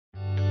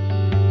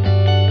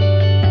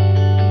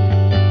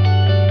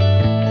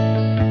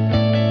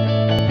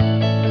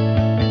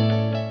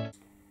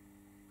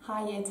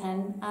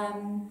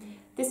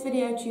this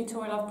video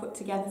tutorial I've put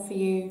together for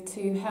you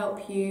to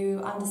help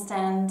you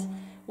understand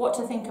what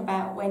to think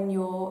about when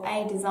you're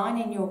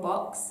designing your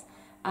box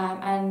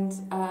and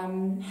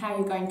how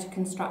you're going to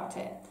construct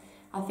it.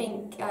 I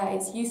think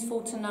it's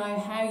useful to know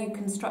how you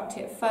construct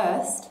it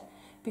first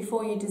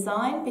before you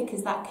design,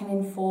 because that can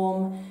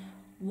inform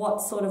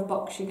what sort of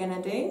box you're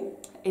going to do.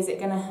 Is it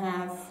going to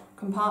have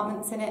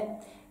compartments in it?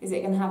 Is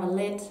it going to have a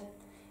lid?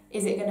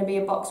 Is it going to be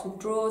a box with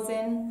drawers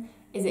in?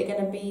 Is it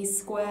going to be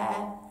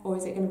square or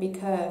is it going to be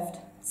curved?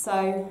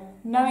 So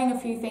knowing a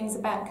few things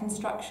about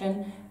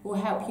construction will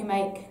help you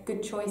make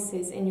good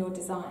choices in your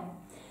design.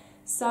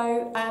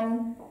 So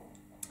I'm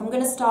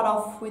going to start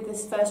off with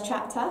this first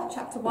chapter,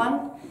 chapter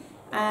 1,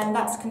 and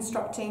that's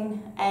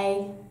constructing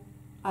a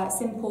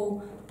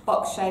simple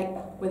box shape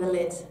with a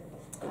lid.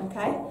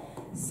 Okay,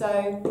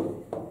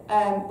 so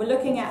we're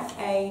looking at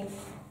a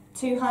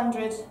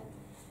 200mm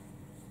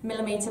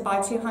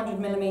by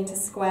 200mm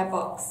square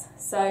box.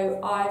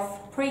 So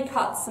I've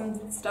pre-cut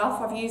some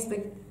stuff. I've used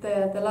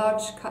the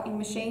large cutting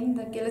machine,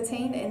 the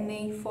guillotine in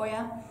the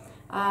foyer.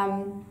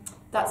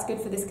 That's good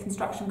for this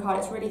construction card.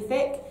 It's really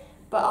thick,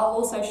 but I'll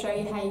also show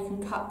you how you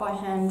can cut by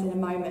hand in a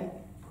moment.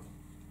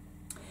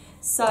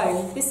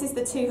 So this is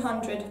the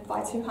 200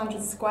 by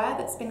 200 square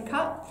that's been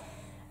cut,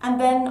 and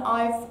then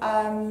I've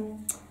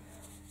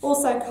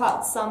also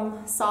cut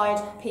some side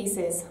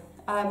pieces.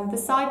 The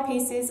side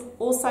pieces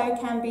also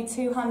can be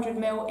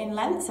 200mm in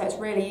length, so it's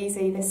really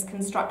easy, this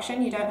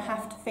construction. You don't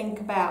have to think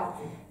about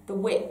the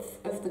width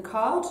of the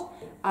card.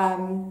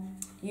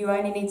 You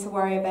only need to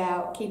worry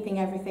about keeping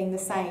everything the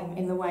same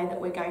in the way that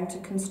we're going to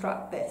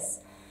construct this.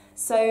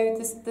 So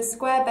the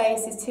square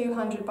base is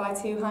 200 by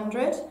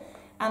 200,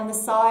 and the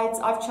sides,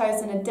 I've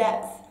chosen a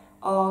depth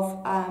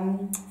of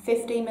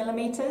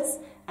 50mm,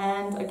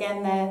 and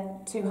again they're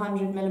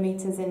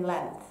 200mm in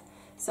length.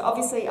 So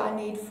obviously I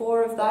need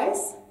 4 of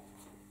those.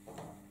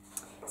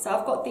 So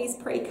I've got these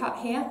pre-cut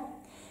here,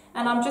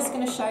 and I'm just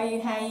going to show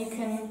you how you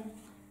can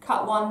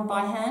cut one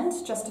by hand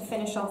just to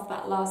finish off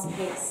that last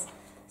piece.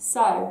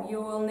 So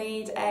you will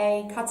need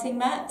a cutting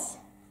mat,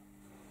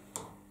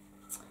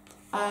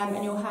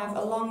 and you'll have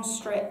a long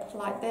strip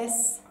like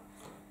this.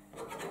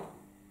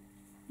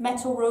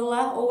 Metal ruler,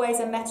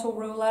 always a metal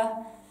ruler,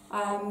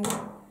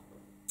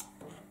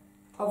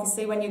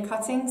 obviously when you're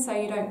cutting, so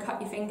you don't cut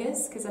your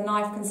fingers, because a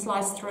knife can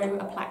slice through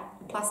a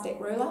plastic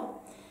ruler.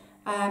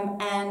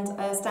 And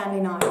a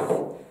Stanley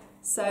knife.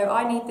 So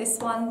I need this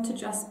one to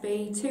just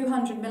be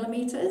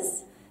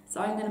 200mm. So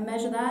I'm going to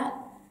measure that,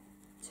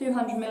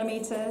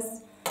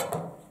 200mm.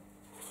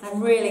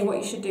 And really what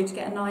you should do to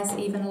get a nice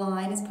even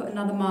line is put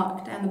another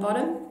mark down the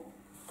bottom,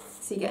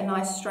 so you get a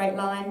nice straight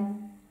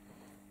line.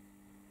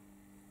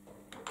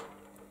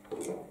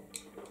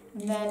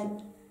 And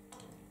then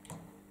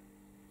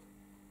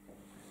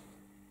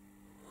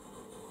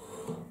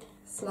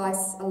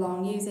slice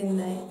along using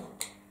the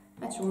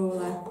metal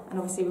ruler, and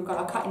obviously we've got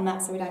our cutting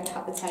mat so we don't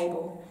cut the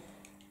table.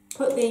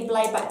 Put the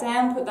blade back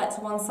down, put that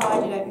to one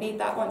side, you don't need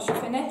that once you're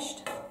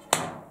finished.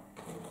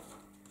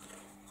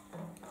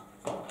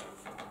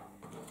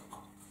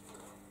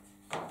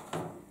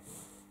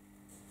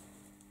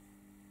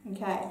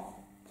 Okay,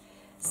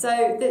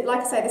 so like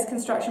I say, this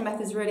construction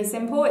method is really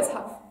simple. It's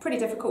pretty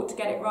difficult to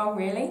get it wrong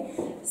really.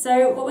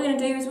 So what we're going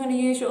to do is we're going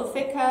to use your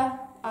thicker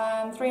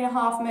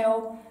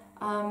 3.5mm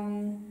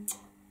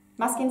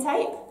masking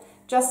tape.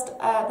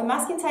 The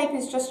masking tape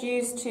is just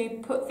used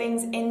to put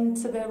things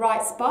into the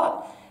right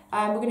spot.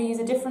 We're going to use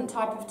a different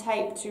type of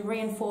tape to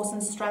reinforce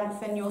and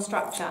strengthen your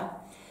structure.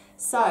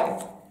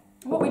 So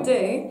what we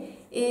do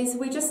is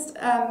we just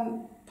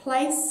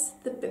place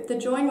the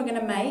join we're going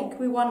to make.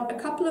 We want a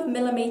couple of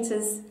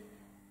millimeters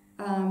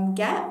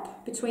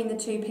gap between the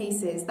two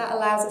pieces. That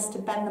allows us to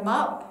bend them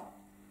up.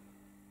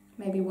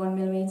 Maybe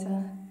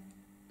 1mm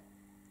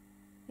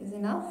is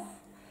enough.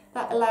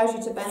 That allows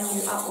you to bend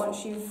them up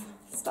once you've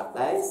stuck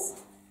those.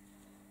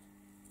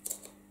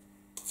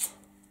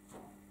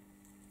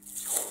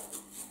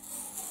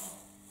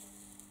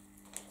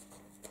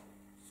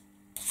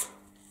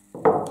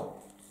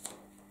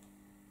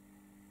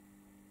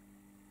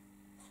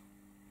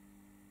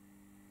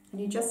 And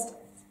you just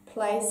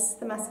place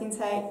the masking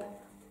tape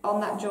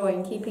on that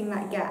join, keeping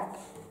that gap.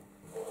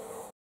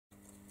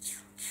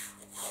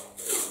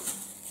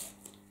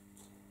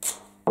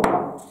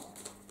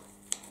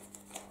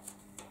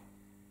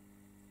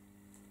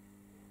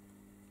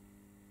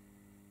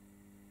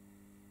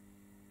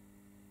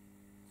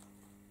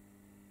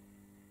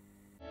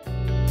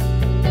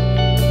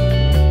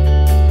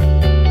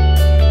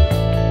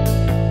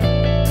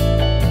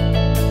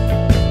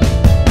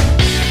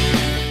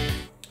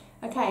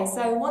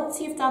 So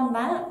once you've done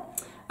that,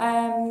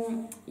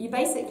 you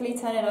basically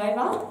turn it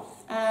over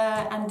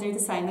and do the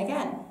same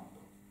again.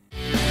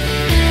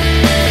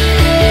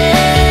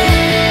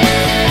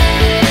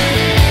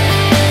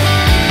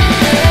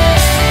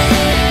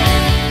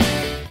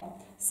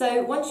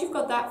 So once you've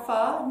got that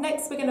far,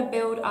 next we're going to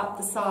build up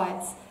the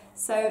sides.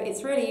 So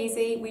it's really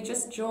easy, we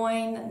just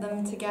join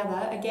them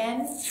together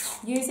again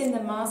using the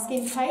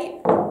masking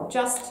tape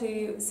just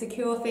to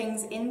secure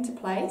things into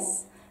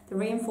place. The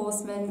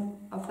reinforcement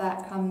of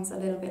that comes a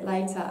little bit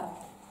later.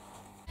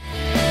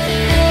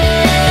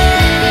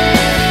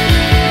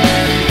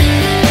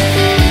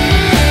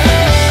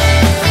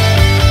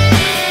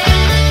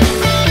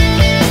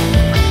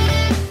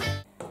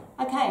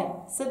 Okay,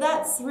 so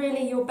that's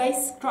really your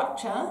base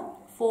structure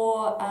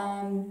for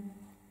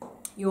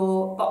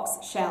your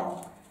box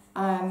shell.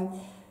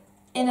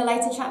 In a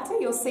later chapter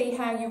you'll see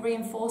how you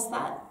reinforce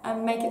that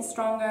and make it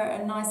stronger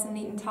and nice and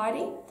neat and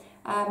tidy,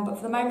 but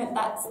for the moment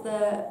that's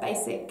the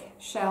basic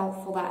shell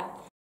for that.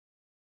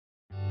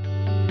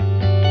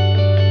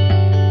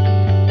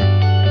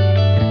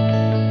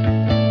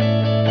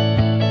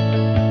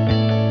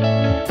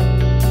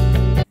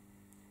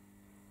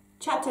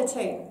 Chapter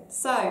 2.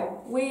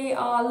 So we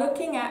are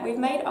looking at, we've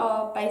made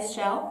our base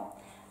shell,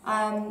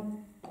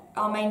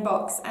 our main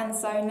box, and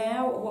so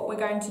now what we're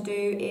going to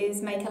do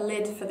is make a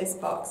lid for this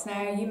box.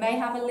 Now you may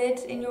have a lid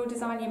in your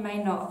design, you may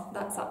not,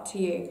 that's up to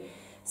you.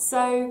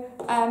 So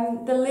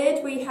the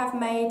lid we have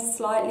made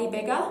slightly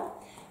bigger.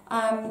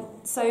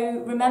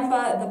 So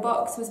remember the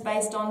box was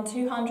based on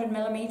 200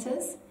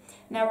 millimeters.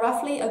 Now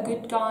roughly a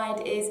good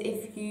guide is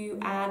if you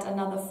add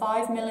another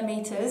 5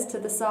 millimeters to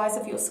the size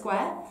of your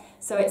square.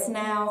 So it's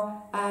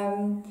now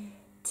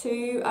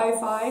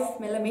 205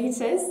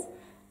 millimeters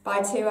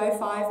by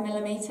 205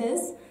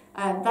 millimeters.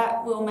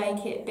 That will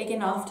make it big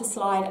enough to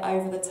slide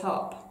over the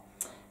top.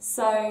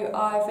 So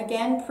I've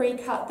again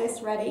pre-cut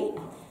this ready,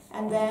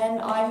 and then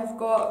I have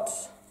got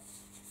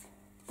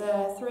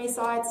the 3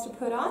 sides to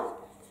put on.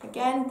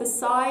 Again, the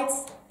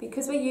sides,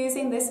 because we're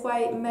using this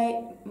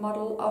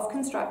model of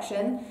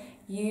construction,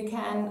 you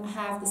can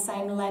have the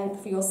same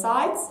length for your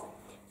sides.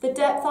 The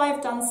depth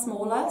I've done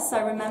smaller,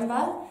 so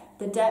remember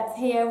the depth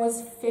here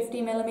was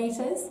 50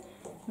 millimeters.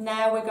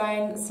 Now we're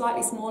going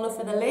slightly smaller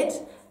for the lid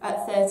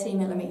at 30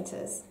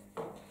 millimeters.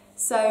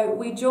 So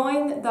we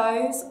join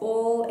those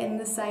all in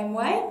the same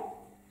way.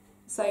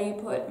 So you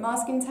put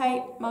masking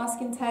tape,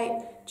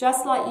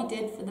 just like you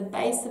did for the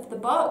base of the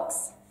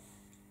box.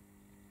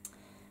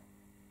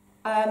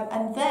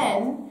 And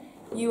then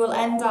you will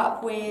end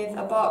up with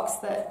a box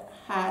that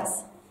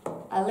has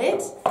a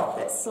lid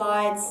that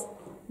slides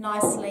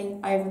nicely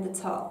over the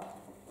top.